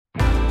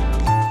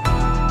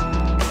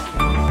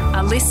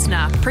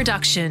listener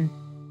production.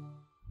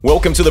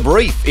 Welcome to The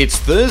Brief. It's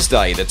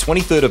Thursday, the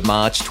 23rd of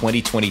March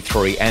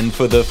 2023, and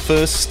for the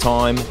first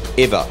time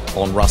ever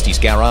on Rusty's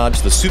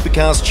Garage, the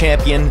Supercars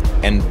champion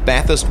and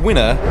Bathurst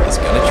winner is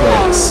going to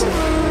join us.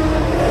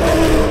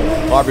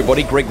 Hi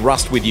everybody, Greg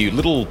Rust with you.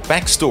 Little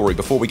backstory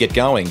before we get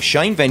going.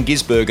 Shane van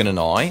Gisbergen and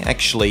I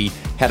actually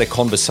had a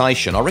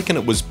conversation, I reckon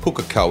it was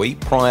Pukekohe,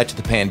 prior to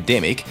the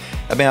pandemic,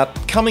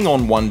 about coming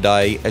on one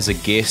day as a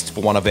guest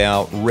for one of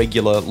our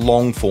regular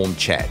long-form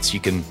chats. You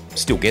can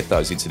still get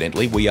those,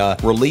 incidentally. We are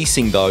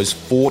releasing those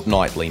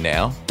fortnightly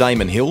now.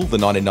 Damon Hill, the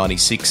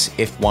 1996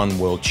 F1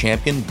 World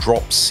Champion,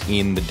 drops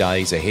in the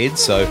days ahead,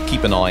 so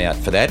keep an eye out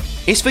for that.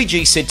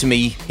 SVG said to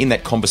me in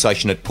that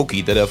conversation at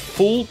Pookie that a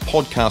full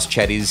podcast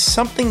chat is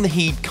something that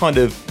he'd kind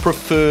of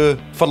prefer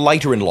for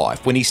later in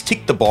life, when he's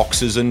ticked the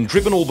boxes and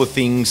driven all the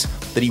things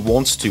that he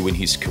wants to in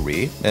his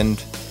career,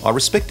 and I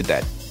respected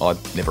that. I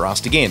never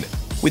asked again.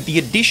 With the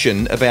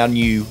addition of our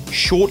new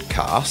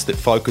shortcast that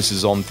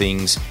focuses on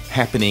things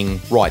happening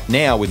right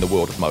now in the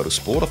world of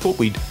motorsport, I thought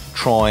we'd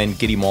try and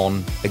get him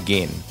on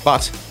again.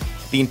 But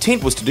the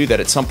intent was to do that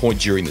at some point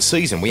during the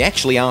season. We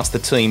actually asked the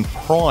team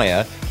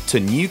prior to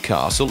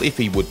Newcastle if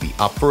he would be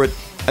up for it,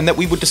 and that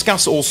we would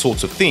discuss all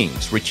sorts of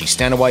things, Richie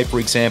Stanaway, for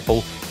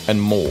example,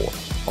 and more.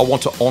 I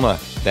want to honour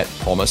that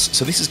promise,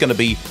 so this is going to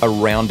be a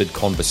rounded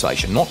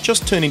conversation, not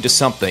just turn into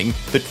something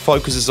that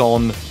focuses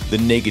on the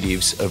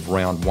negatives of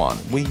round one.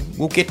 We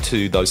will get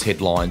to those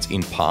headlines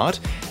in part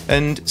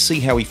and see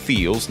how he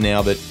feels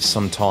now that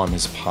some time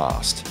has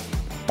passed.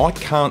 I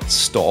can't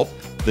stop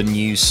the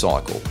news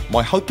cycle.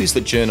 My hope is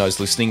that journos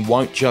listening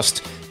won't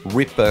just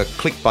rip a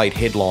clickbait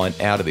headline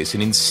out of this,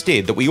 and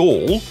instead that we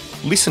all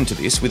listen to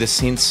this with a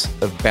sense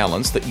of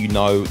balance that you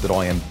know that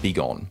I am big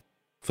on.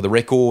 For the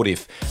record,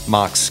 if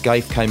Mark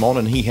Scaife came on,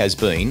 and he has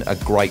been a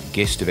great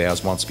guest of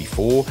ours once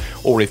before,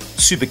 or if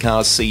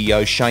Supercars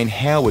CEO Shane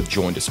Howard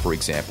joined us, for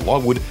example, I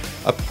would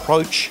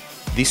approach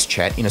this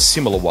chat in a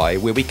similar way,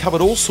 where we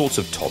covered all sorts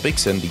of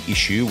topics and the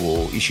issue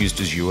or issues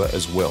du jour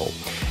as well,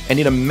 and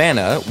in a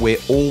manner where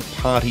all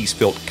parties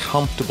felt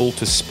comfortable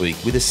to speak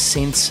with a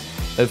sense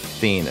of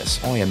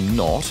fairness. I am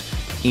not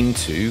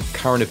into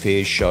current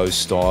affairs show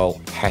style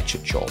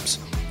hatchet jobs.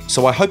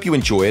 So I hope you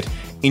enjoy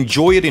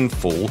it in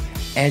full,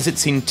 as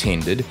it's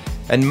intended,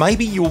 and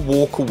maybe you'll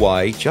walk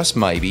away, just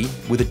maybe,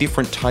 with a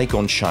different take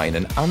on Shane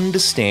and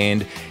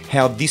understand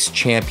how this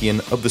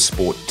champion of the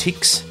sport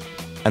ticks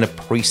and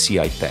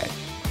appreciate that.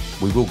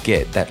 We will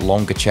get that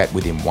longer chat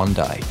with him one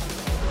day.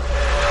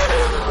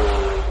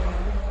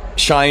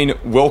 Shane,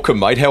 welcome,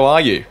 mate. How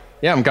are you?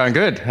 Yeah, I'm going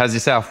good. How's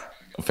yourself?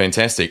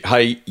 Fantastic.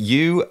 Hey,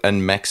 you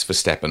and Max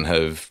Verstappen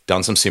have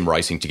done some sim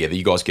racing together.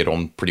 You guys get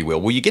on pretty well.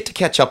 Will you get to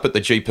catch up at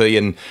the GP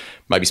and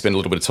maybe spend a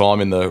little bit of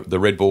time in the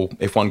Red Bull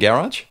F1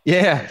 garage?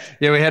 Yeah,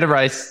 we had a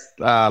race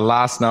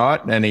last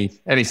night, and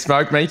he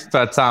smoked me.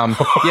 But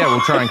yeah, we'll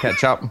try and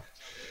catch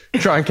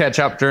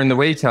up. During the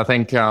week. I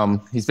think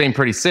he's been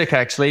pretty sick,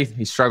 actually.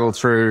 He struggled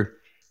through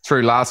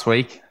last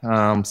week.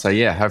 So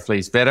yeah, hopefully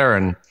he's better,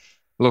 and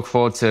look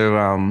forward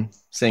to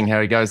seeing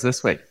how he goes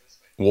this week.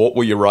 What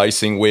were you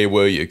racing? Where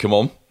were you? Come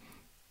on.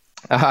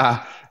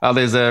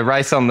 There's a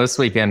race on this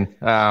weekend,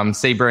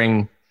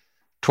 Sebring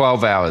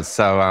 12 hours.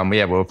 So,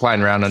 yeah, we were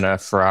playing around in a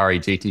Ferrari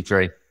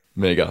GT3.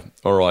 Mega.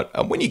 All right.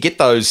 When you get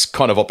those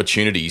kind of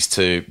opportunities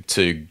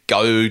to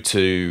go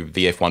to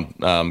the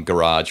F1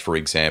 garage, for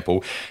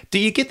example, do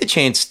you get the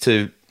chance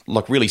to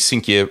really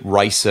sink your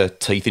racer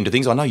teeth into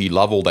things? I know you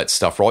love all that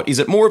stuff, right? Is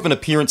it more of an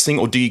appearance thing,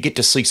 or do you get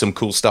to see some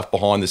cool stuff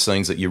behind the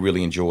scenes that you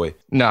really enjoy?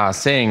 No,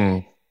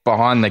 seeing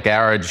behind the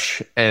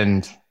garage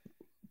and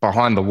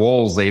behind the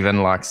walls,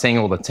 even seeing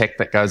all the tech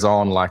that goes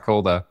on,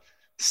 all the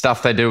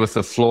stuff they do with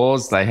the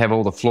floors. They have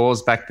all the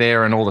floors back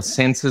there and all the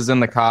sensors in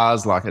the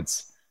cars.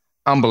 It's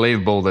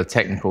unbelievable, the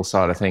technical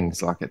side of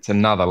things. It's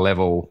another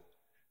level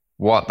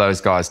what those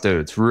guys do.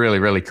 It's really,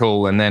 really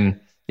cool. And then,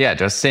 yeah,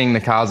 just seeing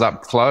the cars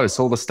up close,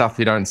 all the stuff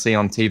you don't see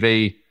on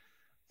TV,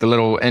 the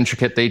little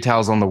intricate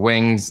details on the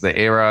wings, the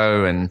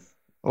aero, and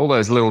all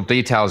those little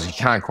details you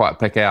can't quite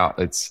pick out.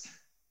 It's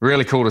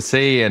really cool to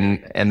see.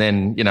 And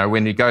then,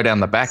 when you go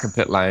down the back of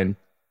pit lane,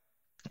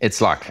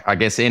 it's I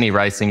guess any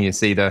racing, you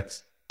see the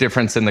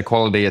difference in the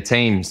quality of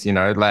teams.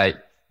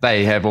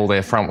 They have all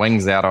their front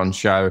wings out on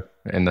show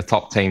and the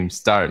top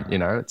teams don't.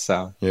 It's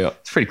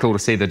pretty cool to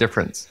see the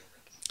difference.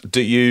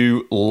 Do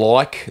you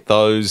like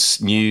those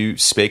new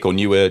spec or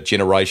newer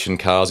generation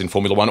cars in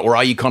Formula One, or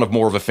are you kind of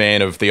more of a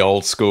fan of the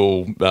old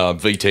school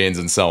V10s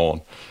and so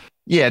on?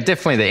 Yeah,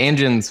 definitely the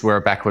engines were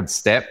a backward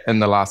step in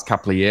the last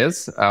couple of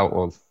years,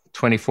 or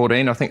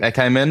 2014, I think they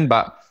came in,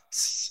 but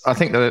I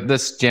think that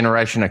this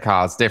generation of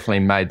cars definitely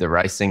made the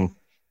racing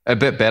a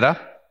bit better,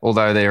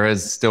 although there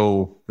is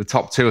still the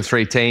top 2 or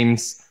 3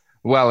 teams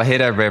well ahead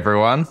of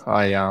everyone.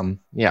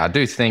 I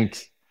do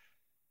think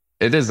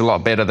it is a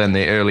lot better than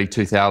the early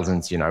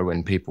 2000s,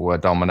 when people were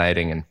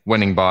dominating and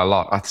winning by a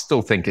lot. I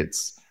still think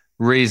it's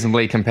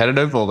reasonably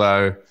competitive,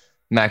 although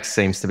Max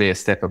seems to be a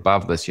step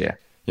above this year.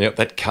 Yep,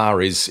 that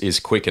car is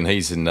quick, and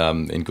he's in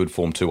good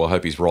form too. I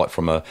hope he's right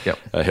from a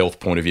health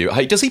point of view.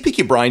 Hey, does he pick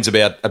your brains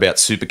about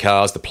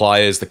supercars, the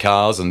players, the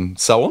cars, and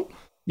so on?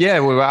 Yeah,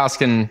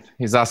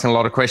 he's asking a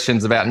lot of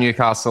questions about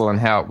Newcastle and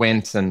how it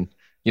went, and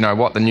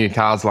what the new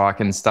car's like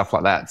and stuff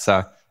like that.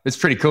 So it's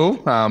pretty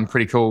cool. How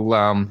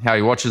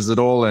he watches it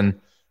all, and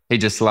he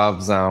just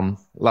loves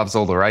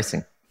all the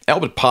racing.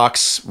 Albert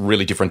Park's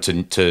really different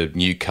to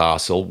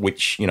Newcastle,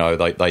 which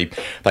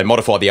they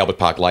modified the Albert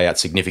Park layout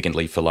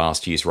significantly for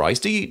last year's race.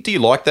 Do you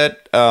like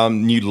that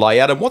new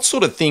layout? And what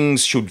sort of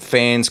things should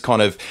fans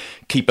kind of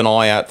keep an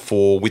eye out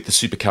for with the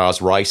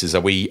supercars races?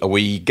 Are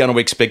we going to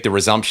expect a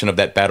resumption of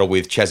that battle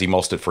with Chazzy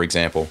Mostert, for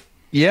example?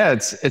 Yeah,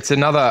 it's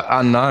another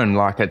unknown.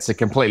 Like, it's a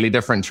completely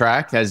different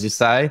track, as you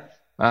say.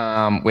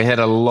 We had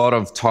a lot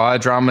of tyre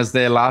dramas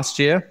there last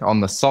year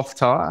on the soft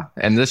tyre,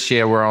 and this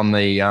year we're on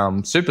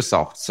the super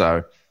soft.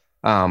 So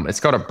it's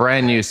got a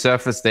brand new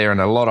surface there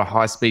and a lot of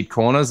high-speed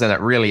corners, and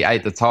it really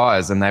ate the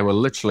tyres, and they were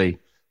literally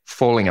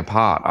falling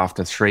apart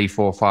after 3,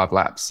 4, 5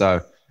 laps.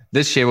 So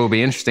this year will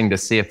be interesting to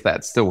see if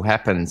that still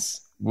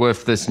happens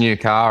with this new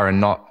car and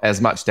not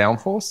as much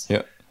downforce.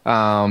 Yeah.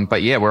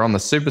 But yeah, we're on the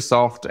super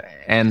soft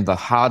and the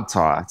hard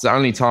tyre. It's the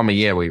only time of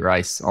year we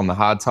race on the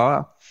hard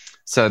tyre.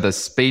 So the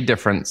speed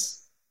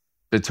difference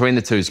between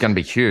the two is going to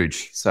be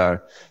huge. So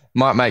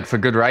might make for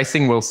good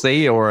racing, we'll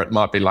see, or it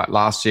might be like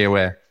last year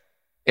where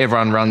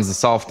everyone runs the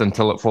soft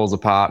until it falls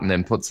apart and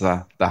then puts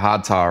the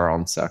hard tyre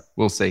on. So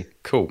we'll see.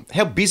 Cool.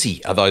 How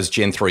busy are those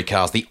Gen 3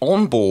 cars? The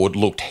onboard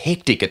looked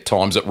hectic at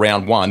times at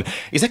round one.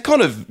 Is that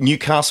kind of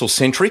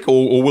Newcastle-centric,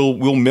 or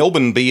will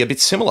Melbourne be a bit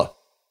similar?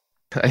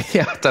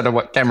 Yeah, I don't know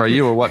what camera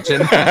you were watching.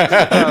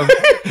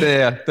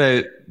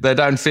 They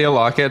don't feel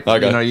like it.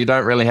 Okay. You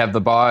don't really have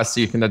the bias.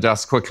 You can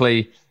adjust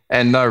quickly,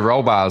 and no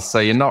roll bars. So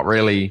you're not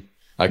really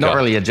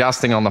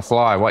adjusting on the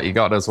fly. What you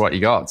got is what you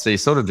got. So you're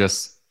sort of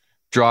just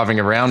driving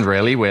around,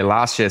 really, where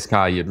last year's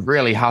car, you'd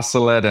really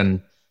hustle it,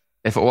 and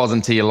if it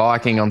wasn't to your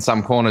liking on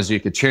some corners, you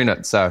could tune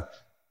it. So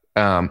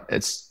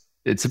it's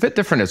a bit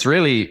different. It's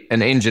really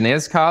an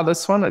engineer's car,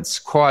 this one. It's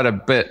quite a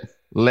bit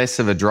less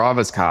of a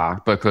driver's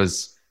car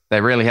because they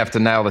really have to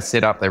nail the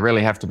setup. They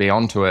really have to be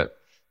onto it.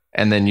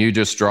 And then you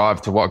just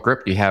drive to what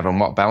grip you have and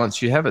what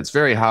balance you have. It's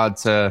very hard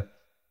to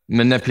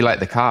manipulate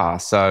the car.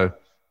 So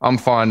I'm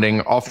finding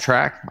off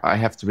track, I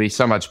have to be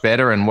so much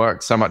better and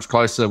work so much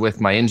closer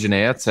with my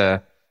engineer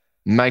to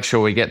make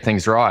sure we get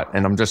things right.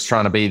 And I'm just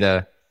trying to be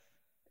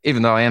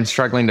even though I am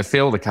struggling to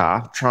feel the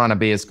car, trying to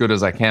be as good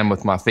as I can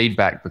with my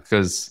feedback,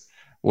 because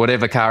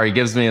whatever car he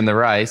gives me in the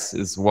race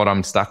is what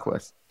I'm stuck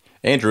with.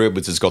 Andrew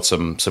Edwards has got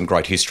some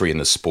great history in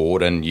the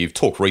sport, and you've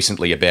talked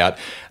recently about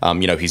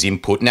his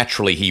input.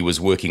 Naturally, he was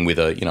working with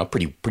a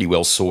pretty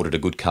well sorted a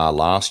good car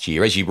last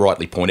year. As you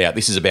rightly point out,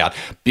 this is about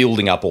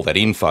building up all that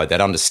info,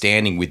 that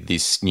understanding with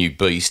this new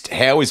beast.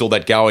 How is all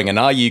that going, and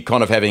are you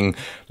kind of having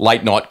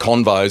late night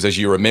convos as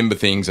you remember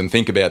things and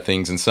think about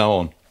things and so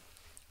on?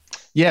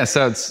 Yeah,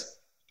 so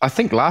I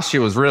think last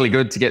year was really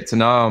good to get to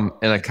know him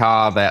in a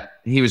car that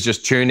he was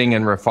just tuning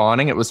and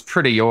refining. It was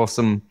pretty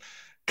awesome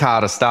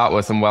car to start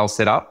with and well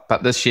set up.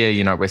 But this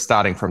year, we're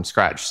starting from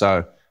scratch.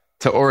 So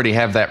to already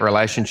have that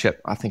relationship,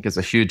 I think is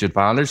a huge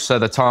advantage. So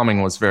the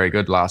timing was very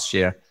good last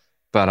year.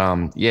 But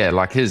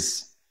like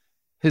his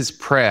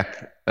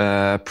prep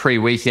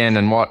pre-weekend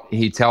and what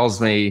he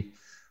tells me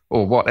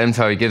or what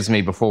info he gives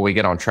me before we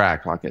get on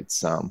track, like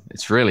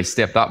it's really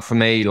stepped up for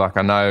me. Like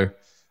I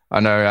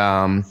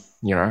know,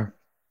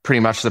 pretty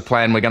much the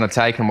plan we're going to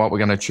take and what we're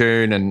going to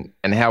tune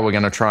and how we're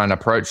going to try and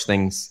approach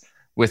things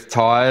with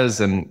tyres.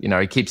 And,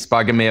 he keeps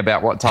bugging me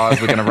about what tyres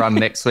we're going to run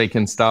next week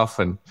and stuff.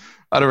 And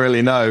I don't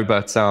really know,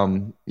 but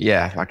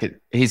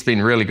he's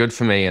been really good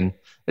for me. And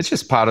it's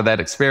just part of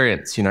that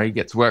experience. You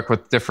get to work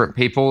with different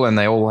people and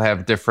they all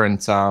have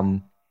different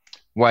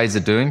ways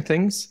of doing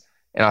things.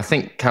 And I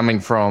think coming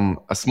from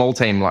a small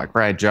team like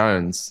Brad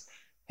Jones,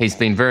 he's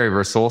been very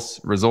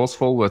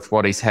resourceful with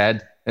what he's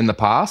had in the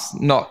past.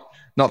 Not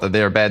that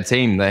they're a bad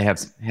team. They have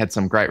had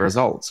some great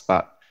results.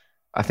 But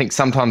I think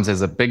sometimes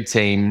as a big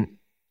team,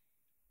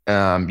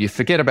 you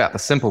forget about the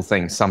simple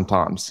things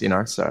sometimes,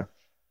 So,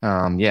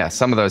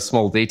 some of those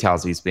small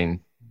details he's been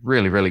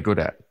really, really good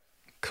at.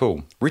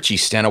 Cool. Richie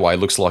Stanaway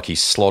looks like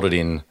he's slotted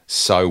in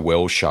so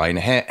well, Shane.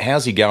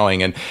 How's he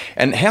going?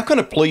 And how kind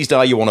of pleased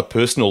are you on a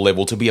personal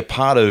level to be a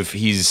part of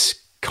his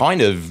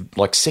kind of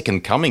like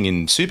second coming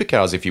in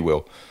supercars, if you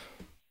will?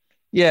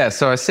 Yeah,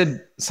 so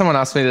someone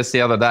asked me this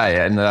the other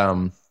day,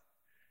 and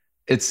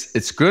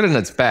it's good and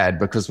it's bad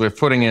because we're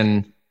putting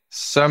in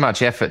so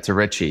much effort to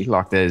Richie.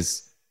 Like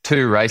there's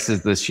 2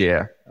 races this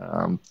year.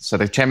 So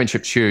the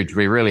championship's huge.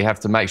 We really have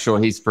to make sure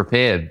he's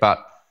prepared,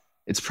 but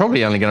it's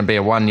probably only going to be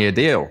a 1-year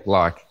deal.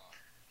 Like,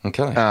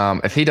 okay.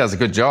 If he does a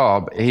good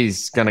job,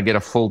 he's going to get a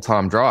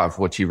full-time drive,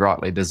 which he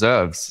rightly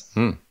deserves.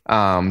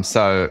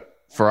 So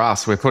for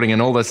us, we're putting in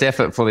all this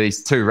effort for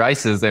these 2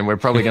 races, then we're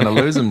probably going to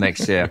lose him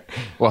next year.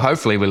 Well,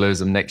 hopefully we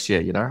lose him next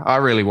year, I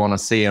really want to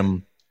see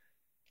him,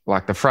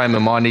 like the frame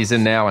of mind he's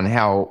in now and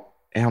how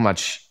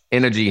much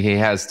energy he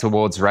has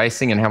towards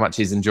racing and how much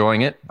he's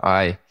enjoying it.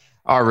 I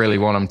I really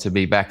want him to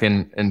be back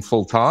in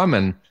full time,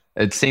 and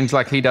it seems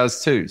like he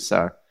does too.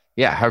 So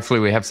yeah, hopefully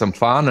we have some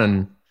fun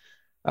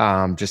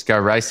and just go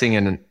racing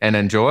and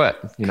enjoy it.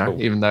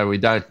 Cool. Even though we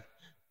don't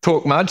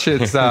talk much,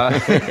 it's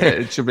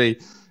it should be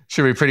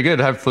pretty good.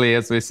 Hopefully,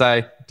 as we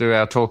say, do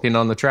our talking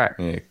on the track.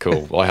 Yeah,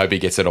 cool. I hope he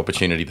gets that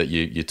opportunity that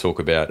you talk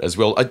about as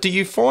well. Do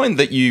you find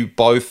that you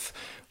both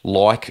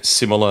like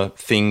similar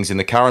things in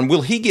the car, and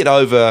will he get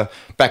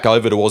back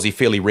over to Aussie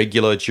fairly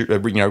regularly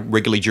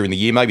during the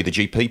year? Maybe the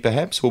GP,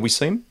 perhaps. Will we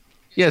see him?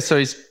 Yeah, so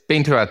he's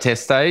been to our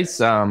test days.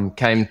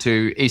 Came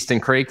to Eastern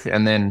Creek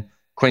and then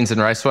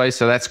Queensland Raceway,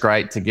 so that's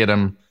great to get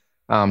him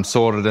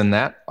sorted in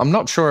that. I'm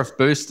not sure if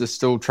Boost is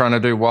still trying to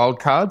do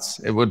wild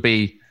cards. It would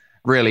be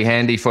really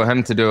handy for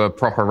him to do a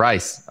proper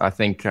race. I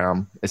think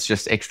it's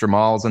just extra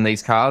miles in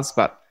these cars,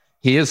 but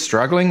he is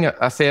struggling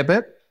a fair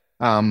bit.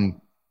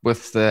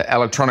 With the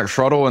electronic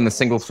throttle and the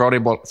single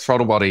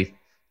throttle body,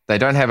 they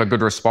don't have a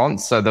good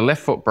response. So the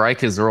left foot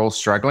brakers are all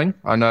struggling.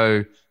 I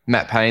know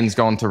Matt Payne's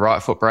gone to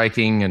right foot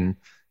braking, and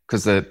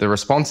because the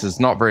response is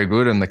not very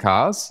good in the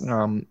cars.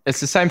 It's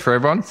the same for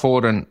everyone,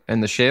 Ford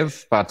and the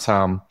Chev, but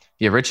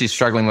Richie's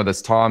struggling with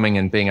his timing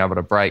and being able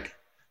to brake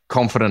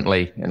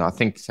confidently. And I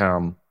think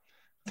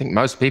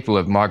most people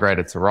have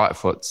migrated to right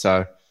foot.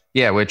 So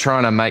yeah, we're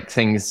trying to make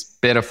things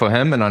better for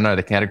him, and I know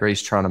the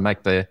category's trying to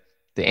make the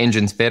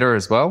engine's better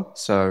as well.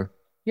 So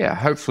yeah,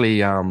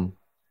 hopefully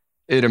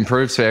it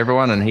improves for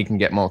everyone and he can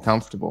get more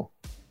comfortable.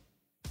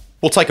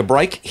 We'll take a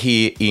break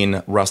here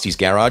in Rusty's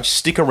Garage.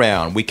 Stick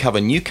around. We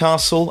cover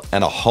Newcastle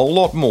and a whole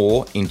lot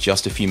more in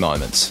just a few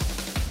moments.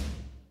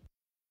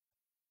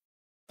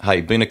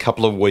 Hey, been a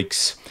couple of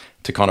weeks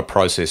to kind of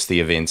process the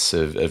events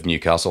of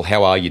Newcastle.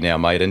 How are you now,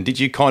 mate? And did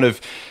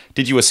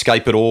you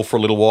escape it all for a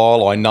little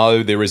while? I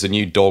know there is a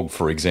new dog,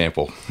 for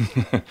example.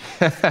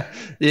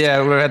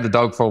 Yeah, we had the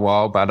dog for a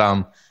while, but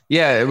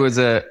it was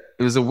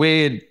a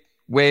weird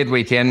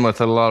weekend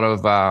with a lot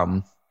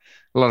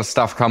of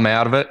stuff come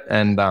out of it,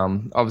 and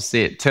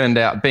obviously it turned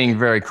out being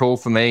very cool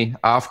for me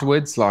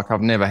afterwards. Like,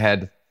 I've never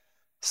had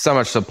so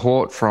much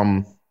support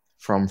from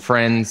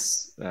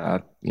friends,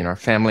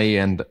 family,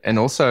 and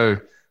also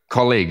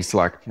colleagues,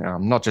 like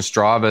not just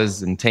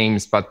drivers and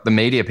teams, but the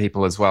media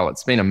people as well.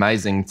 It's been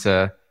amazing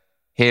to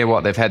hear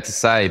what they've had to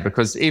say,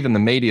 because even the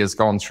media's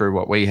gone through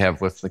what we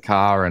have with the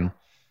car and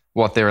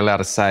what they're allowed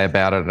to say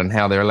about it and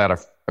how they're allowed to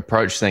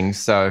approach things.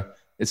 So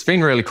it's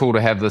been really cool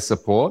to have the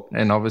support.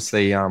 And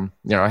obviously, I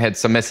had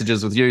some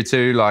messages with you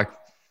too. Like,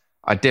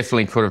 I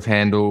definitely could have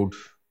handled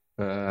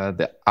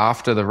the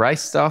after the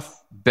race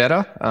stuff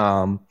better.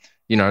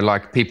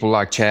 Like people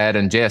like Chad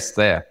and Jess,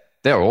 they're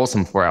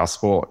awesome for our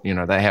sport.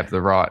 They have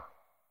the right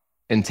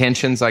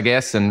intentions, I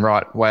guess, and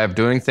right way of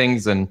doing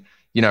things. And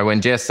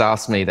when Jess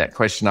asked me that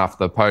question after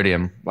the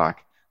podium, like,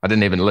 I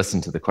didn't even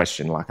listen to the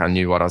question. Like, I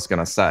knew what I was going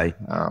to say.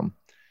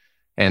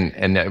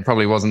 And it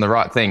probably wasn't the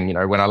right thing.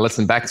 When I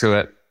listened back to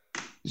it,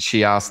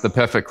 she asked the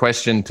perfect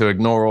question to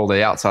ignore all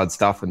the outside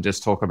stuff and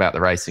just talk about the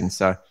racing.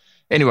 So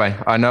anyway,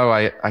 I know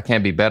I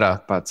can be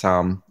better, but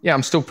I'm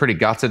still pretty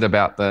gutted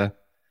about the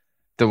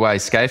way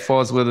Scaife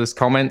was with his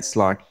comments.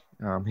 Like,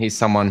 he's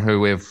someone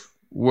who we've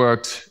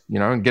worked,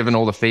 and given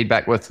all the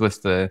feedback with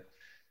the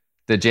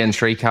Gen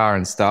 3 car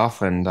and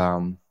stuff. And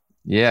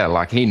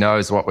like, he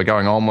knows what we're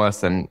going on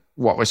with and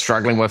what we're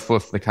struggling with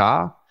the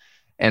car.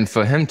 And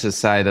for him to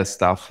say the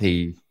stuff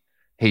he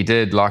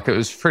did, like, it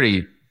was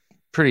pretty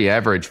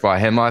average by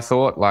him, I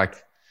thought. Like,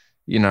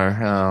 he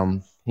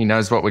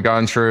knows what we're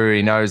going through.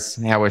 He knows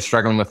how we're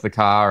struggling with the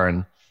car.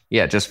 And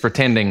just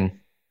pretending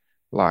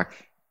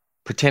like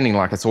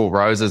it's all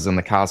roses and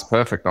the car's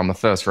perfect on the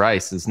first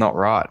race is not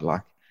right.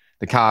 Like,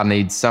 the car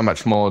needs so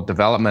much more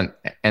development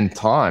and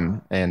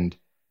time, and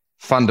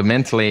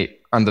fundamentally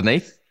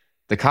underneath,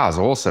 the car's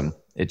awesome.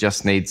 It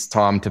just needs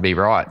time to be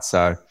right.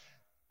 So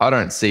I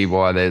don't see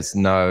why there's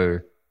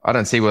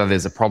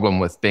a problem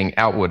with being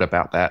outward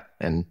about that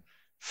and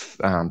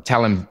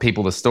telling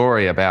people the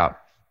story about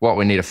what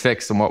we need to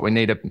fix and what we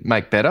need to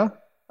make better.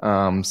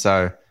 Trying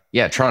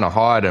to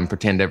hide and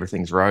pretend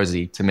everything's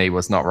rosy, to me,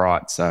 was not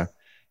right. So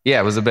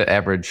it was a bit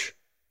average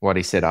what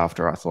he said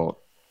after, I thought.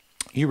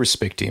 You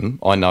respect him,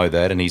 I know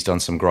that, and he's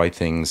done some great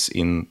things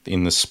in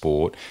the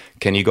sport.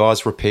 Can you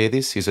guys repair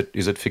this? Is it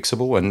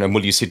fixable? And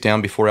will you sit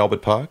down before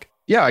Albert Park?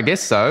 Yeah, I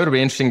guess so. It'll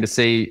be interesting to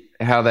see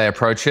how they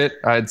approach it.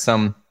 I had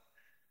some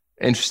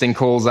interesting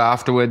calls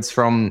afterwards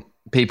from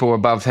people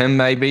above him,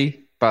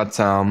 maybe. But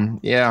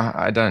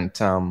I don't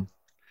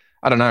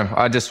know.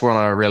 I just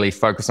want to really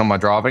focus on my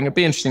driving. It'd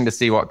be interesting to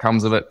see what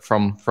comes of it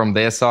from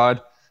their side.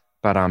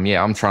 But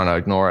I'm trying to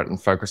ignore it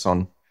and focus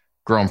on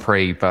Grand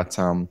Prix. But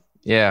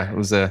it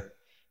was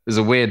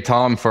a weird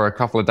time for a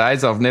couple of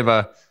days. I've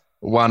never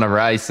won a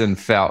race and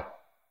felt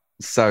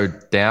so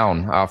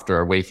down after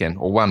a weekend,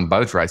 or won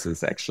both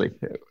races actually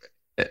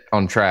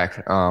on track.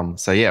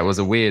 It was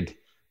a weird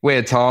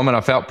time, and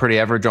I felt pretty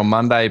average on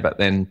Monday. But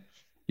then,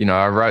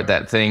 I wrote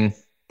that thing,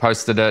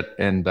 posted it,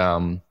 and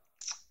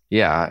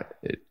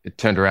it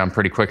turned around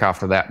pretty quick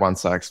after that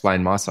once I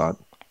explained my side.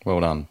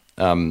 Well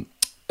done.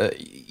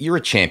 you're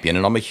a champion,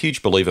 and I'm a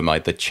huge believer,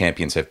 mate, that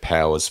champions have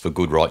powers for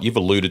good, right? You've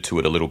alluded to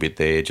it a little bit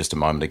there just a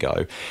moment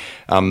ago.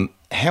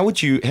 How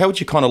would you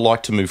kind of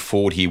like to move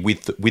forward here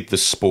with the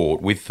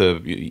sport, with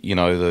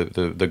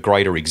the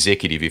greater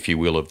executive, if you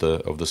will, of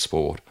the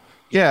sport?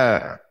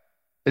 Yeah,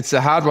 it's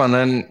a hard one,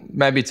 and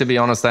maybe, to be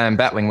honest, I am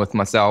battling with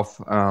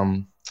myself.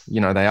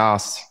 They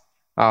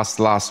asked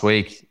last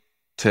week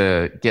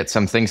to get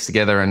some things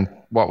together and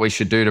what we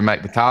should do to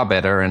make the car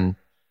better, and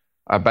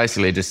I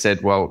basically just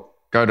said, well,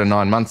 go to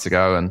 9 months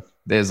ago and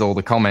there's all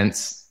the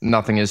comments.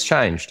 Nothing has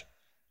changed.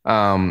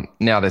 Now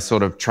they're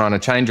sort of trying to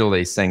change all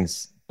these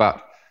things,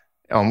 but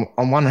on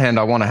one hand,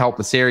 I want to help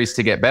the series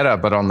to get better,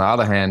 but on the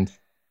other hand,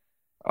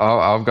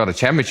 I've got a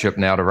championship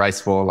now to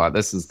race for. Like,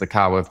 this is the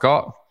car we've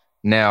got.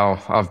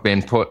 Now I've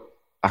been put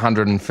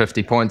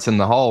 150 points in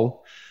the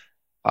hole.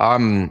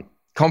 I'm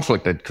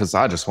conflicted because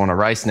I just want to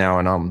race now,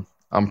 and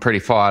I'm pretty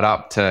fired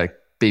up to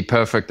be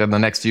perfect in the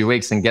next few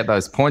weeks and get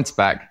those points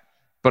back.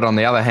 But on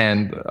the other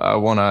hand, I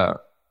want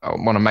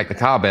to make the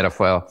car better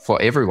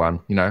for everyone.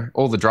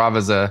 All the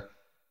drivers are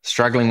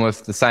struggling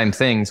with the same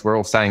things. We're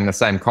all saying the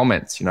same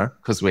comments,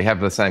 because we have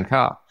the same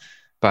car.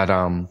 But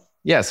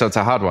so it's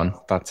a hard one.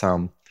 But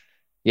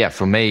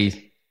for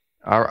me,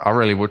 I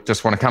really would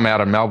just want to come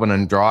out of Melbourne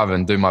and drive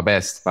and do my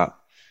best. But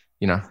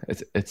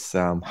it's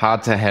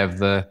hard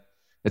to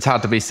it's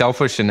hard to be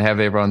selfish and have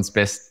everyone's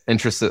best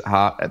interests at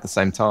heart at the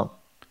same time.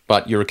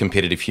 But you're a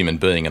competitive human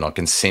being, and I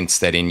can sense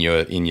that in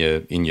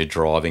your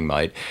driving,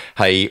 mate.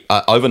 Hey,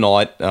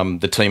 overnight,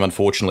 the team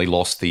unfortunately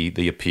lost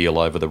the appeal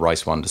over the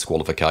race one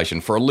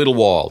disqualification for a little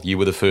while. You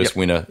were the first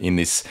winner in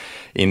this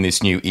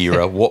new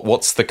era.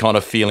 What's the kind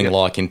of feeling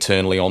like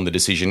internally on the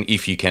decision,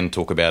 if you can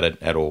talk about it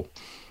at all?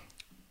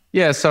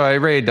 Yeah, so I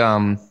read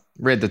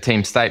the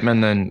team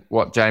statement and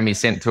what Jamie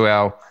sent to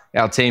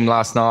our team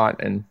last night,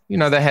 and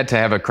they had to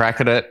have a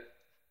crack at it.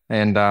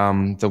 And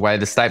the way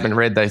the statement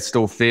read, they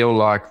still feel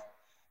like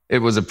it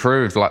was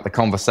approved, like the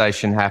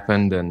conversation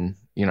happened, and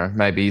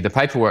maybe the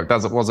paperwork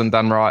wasn't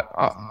done right.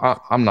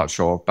 I'm not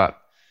sure, but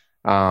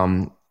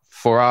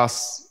for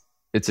us,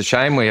 it's a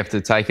shame. We have to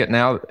take it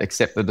now,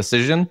 accept the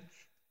decision,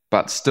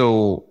 but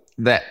still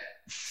that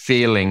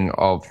feeling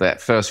of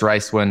that first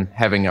race win,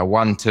 having a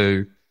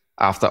 1-2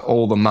 after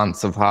all the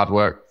months of hard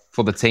work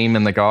for the team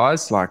and the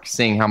guys, like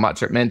seeing how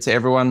much it meant to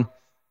everyone.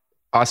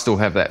 I still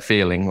have that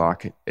feeling.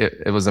 Like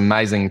it was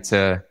amazing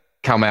to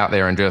come out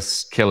there and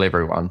just kill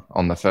everyone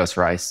on the first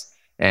race.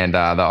 And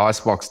the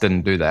Icebox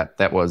didn't do that.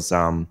 That was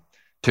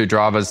two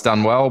drivers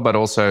done well, but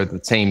also the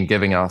team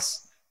giving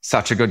us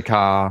such a good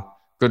car,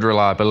 good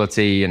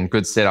reliability, and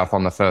good setup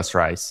on the first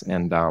race.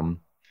 And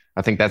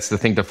I think that's the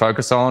thing to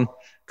focus on.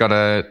 Got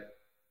to,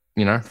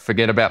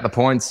 forget about the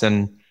points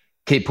and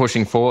keep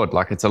pushing forward.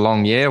 Like, it's a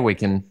long year. We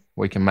can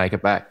make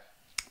it back.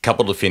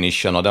 Couple to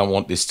finish, and I don't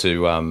want this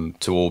to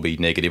all be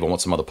negative. I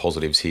want some other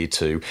positives here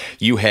too.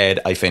 You had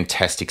a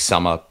fantastic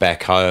summer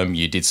back home.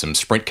 You did some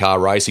sprint car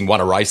racing,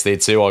 won a race there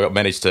too. I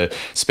managed to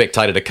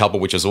spectate at a couple,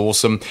 which is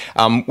awesome.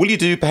 Will you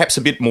do perhaps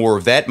a bit more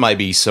of that?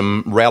 Maybe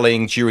some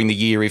rallying during the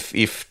year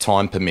if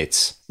time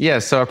permits? Yeah,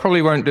 so I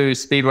probably won't do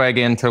Speedway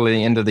again until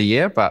the end of the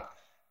year, but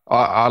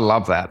I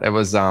love that. It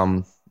was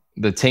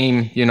the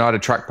team,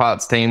 United Truck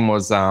Parts team,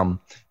 was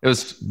it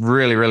was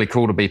really, really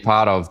cool to be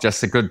part of.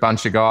 Just a good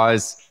bunch of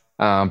guys.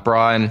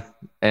 Brian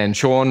and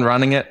Sean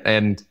running it,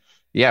 and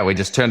we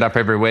just turned up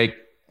every week,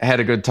 had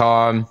a good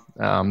time.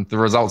 The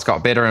results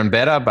got better and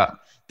better, but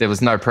there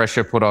was no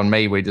pressure put on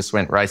me. We just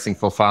went racing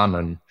for fun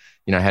and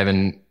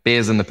having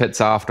beers in the pits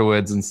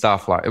afterwards and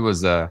stuff. Like, it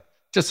was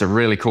just a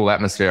really cool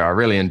atmosphere. I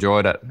really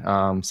enjoyed it.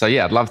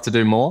 I'd love to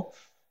do more.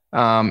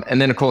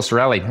 And then of course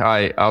rally.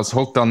 I was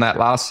hooked on that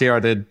last year. I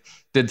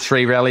did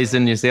 3 rallies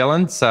in New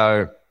Zealand,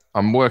 so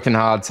I'm working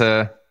hard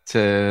to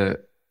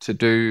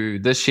do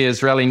this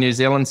year's Rally New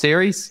Zealand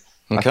series.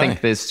 Okay. I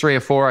think there's 3 or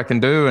 4 I can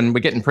do, and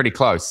we're getting pretty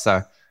close.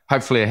 So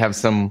hopefully I have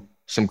some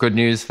good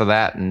news for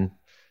that. And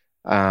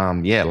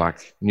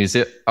like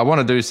I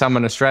want to do some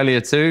in Australia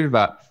too,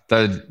 but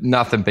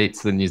nothing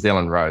beats the New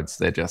Zealand roads.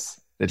 They're just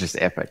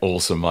epic.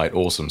 Awesome, mate.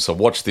 Awesome. So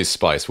watch this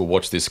space. We'll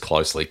watch this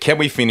closely. Can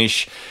we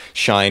finish,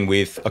 Shane,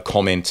 with a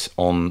comment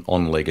on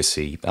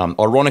legacy?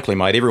 Ironically,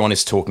 mate, everyone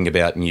is talking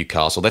about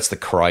Newcastle. That's the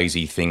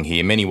crazy thing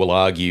here. Many will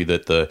argue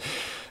that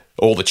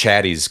all the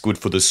chat is good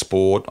for the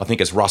sport. I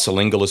think, as Russell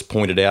Ingall has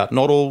pointed out,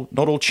 not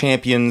all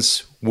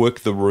champions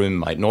work the room,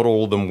 mate. Not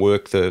all of them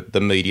work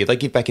the media. They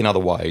give back in other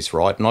ways,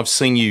 right? And I've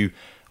seen you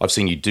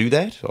do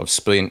that. I've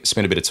spent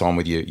a bit of time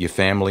with your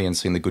family and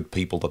seen the good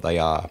people that they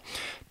are.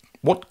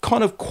 What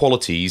kind of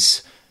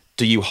qualities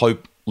do you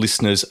hope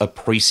listeners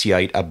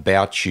appreciate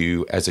about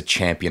you as a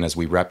champion as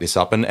we wrap this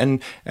up,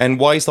 and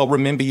ways they'll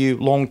remember you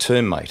long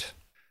term, mate?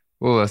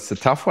 Well, that's a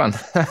tough one.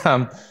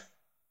 I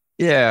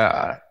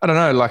don't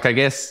know. Like, I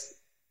guess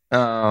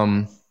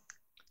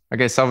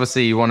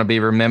obviously you want to be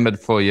remembered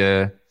for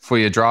your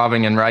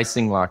driving and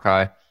racing. Like,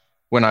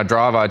 when I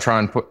drive, I try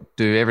and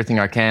do everything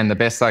I can, the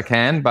best I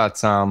can.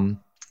 But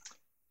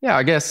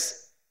I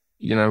guess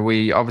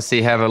we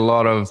obviously have a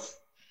lot of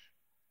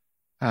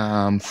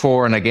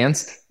for and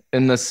against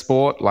in this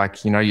sport.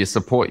 Like, you know, you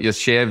support your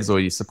Chevs or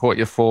you support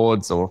your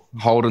Fords or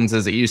Holdens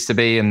as it used to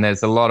be. And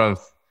there's a lot of,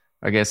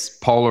 I guess,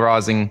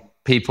 polarizing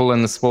people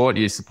in the sport.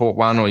 You support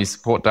one or you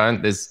support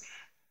don't. There's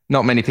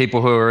not many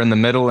people who are in the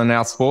middle in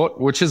our sport,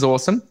 which is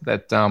awesome.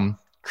 That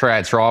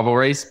creates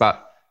rivalries.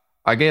 But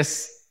I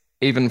guess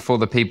even for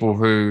the people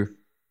who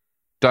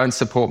don't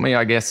support me,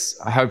 I guess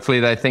hopefully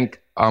they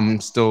think I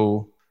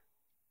still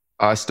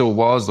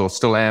was or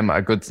still am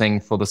a good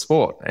thing for the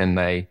sport, and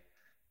they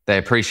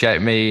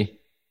appreciate me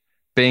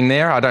being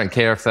there. I don't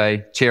care if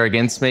they cheer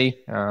against me,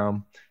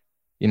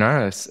 you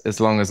know, as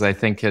long as they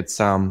think it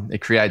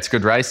creates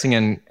good racing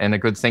and a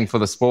good thing for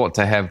the sport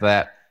to have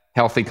that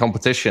healthy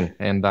competition.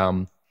 And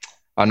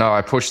I know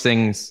I push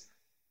things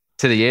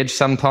to the edge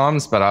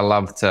sometimes, but I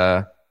love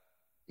to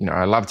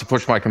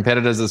push my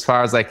competitors as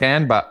far as they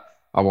can, but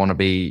I want to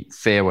be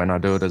fair when I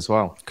do it as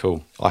well.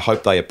 Cool. I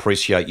hope they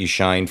appreciate you,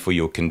 Shane, for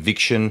your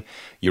conviction,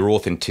 your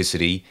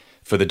authenticity,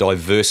 for the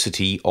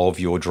diversity of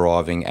your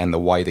driving and the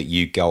way that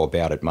you go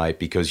about it, mate,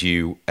 because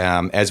you,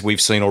 as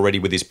we've seen already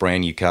with this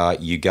brand new car,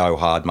 you go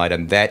hard, mate,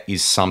 and that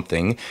is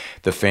something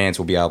the fans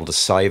will be able to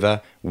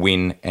savour,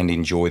 win and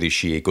enjoy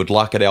this year. Good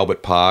luck at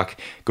Albert Park.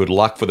 Good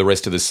luck for the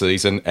rest of the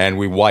season, and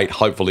we wait,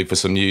 hopefully, for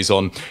some news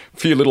on a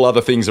few little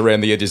other things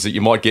around the edges that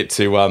you might get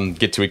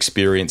to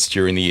experience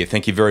during the year.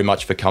 Thank you very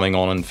much for coming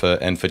on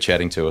and for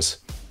chatting to us.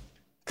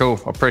 Cool.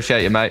 I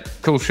appreciate you, mate.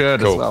 Cool shirt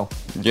as well.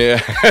 Yeah,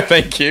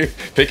 thank you.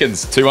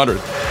 Pickens, 200.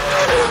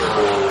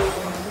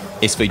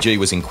 SVG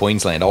was in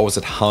Queensland. I was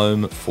at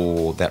home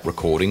for that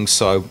recording,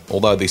 so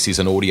although this is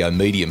an audio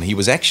medium, he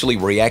was actually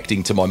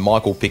reacting to my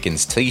Michael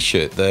Pickens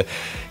t-shirt. The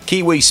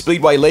Kiwi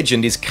Speedway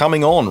legend is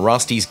coming on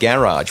Rusty's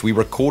Garage. We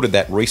recorded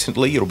that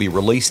recently. It'll be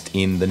released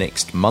in the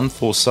next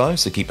month or so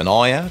keep an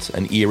eye out,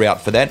 an ear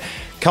out for that.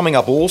 Coming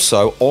up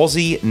also,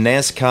 Aussie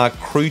NASCAR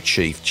crew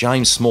chief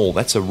James Small.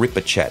 That's a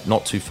ripper chat,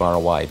 not too far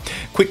away.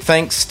 Quick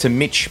thanks to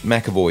Mitch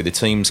McAvoy, the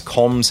team's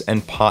comms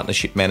and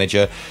partnership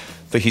manager,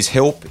 for his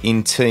help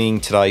in teeing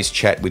today's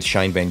chat with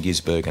Shane van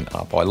Gisbergen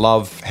up. I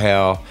love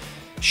how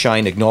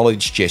Shane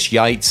acknowledged Jess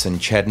Yates and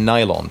Chad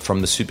Nalon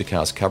from the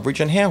Supercars coverage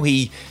and how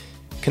he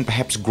can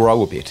perhaps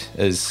grow a bit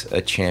as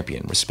a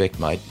champion. Respect,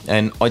 mate.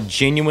 And I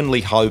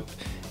genuinely hope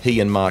he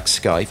and Mark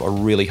Scaife, I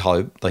really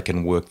hope they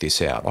can work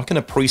this out. I can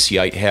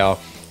appreciate how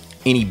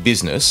any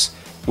business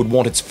would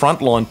want its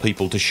frontline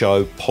people to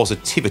show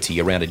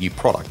positivity around a new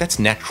product. That's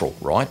natural,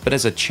 right? But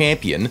as a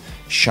champion,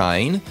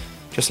 Shane,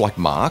 just like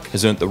Mark,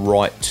 has earned the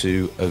right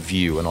to a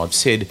view. And I've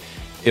said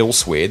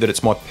elsewhere that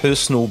it's my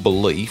personal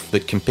belief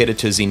that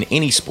competitors in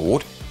any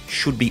sport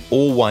should be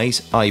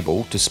always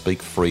able to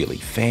speak freely.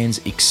 Fans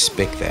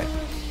expect that.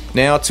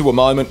 Now to a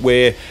moment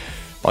where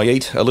I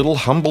eat a little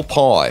humble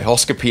pie.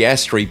 Oscar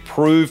Piastri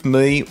proved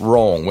me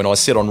wrong when I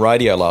said on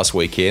radio last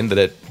weekend that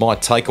it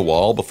might take a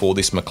while before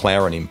this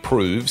McLaren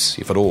improves,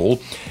 if at all.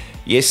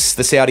 Yes,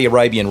 the Saudi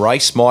Arabian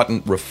race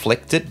mightn't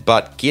reflect it,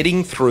 but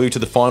getting through to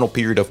the final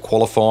period of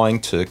qualifying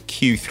to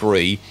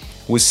Q3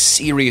 was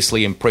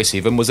seriously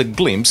impressive and was a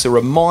glimpse, a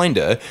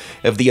reminder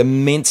of the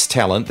immense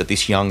talent that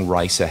this young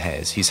racer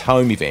has. His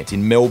home event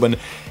in Melbourne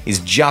is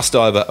just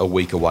over a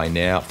week away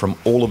now. From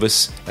all of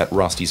us at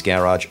Rusty's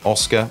Garage,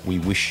 Oscar, we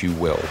wish you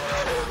well.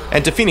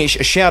 And to finish,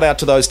 a shout out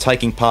to those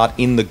taking part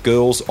in the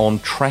Girls on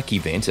Track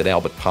event at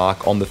Albert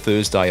Park on the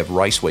Thursday of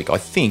race week. I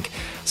think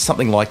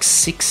something like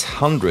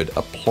 600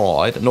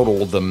 applied. Not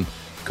all of them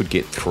could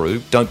get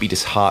through. Don't be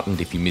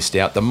disheartened if you missed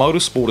out. The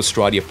Motorsport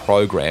Australia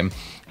program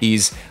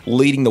is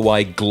leading the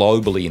way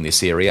globally in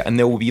this area, and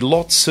there will be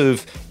lots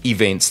of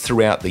events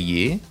throughout the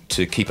year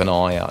to keep an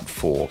eye out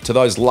for. To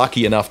those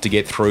lucky enough to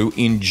get through,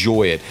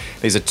 enjoy it.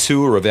 There's a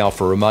tour of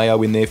Alfa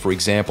Romeo in there, for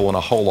example, and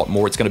a whole lot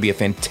more. It's going to be a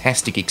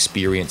fantastic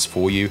experience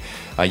for you.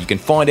 You can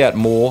find out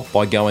more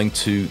by going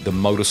to the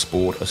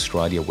Motorsport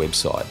Australia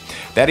website.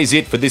 That is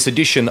it for this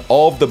edition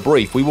of The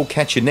Brief. We will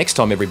catch you next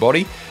time,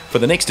 everybody, for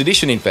the next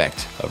edition, in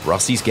fact, of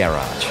Rusty's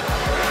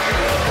Garage.